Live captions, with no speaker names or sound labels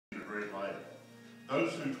great light.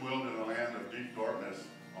 Those who dwelled in a land of deep darkness,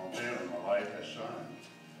 on them a light has shined.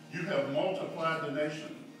 You have multiplied the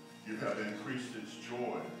nation. You have increased its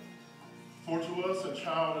joy. For to us a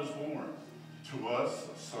child is born. To us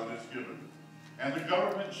a son is given. And the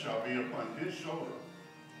government shall be upon his shoulder.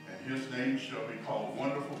 And his name shall be called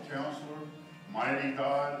Wonderful Counselor, Mighty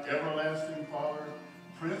God, Everlasting Father,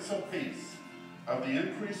 Prince of Peace. Of the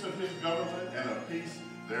increase of his government and of peace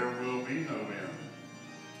there will be no end.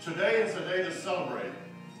 Today is a day to celebrate.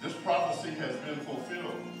 This prophecy has been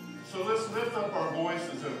fulfilled. So let's lift up our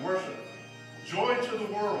voices and worship. Joy to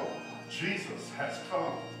the world. Jesus has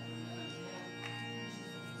come.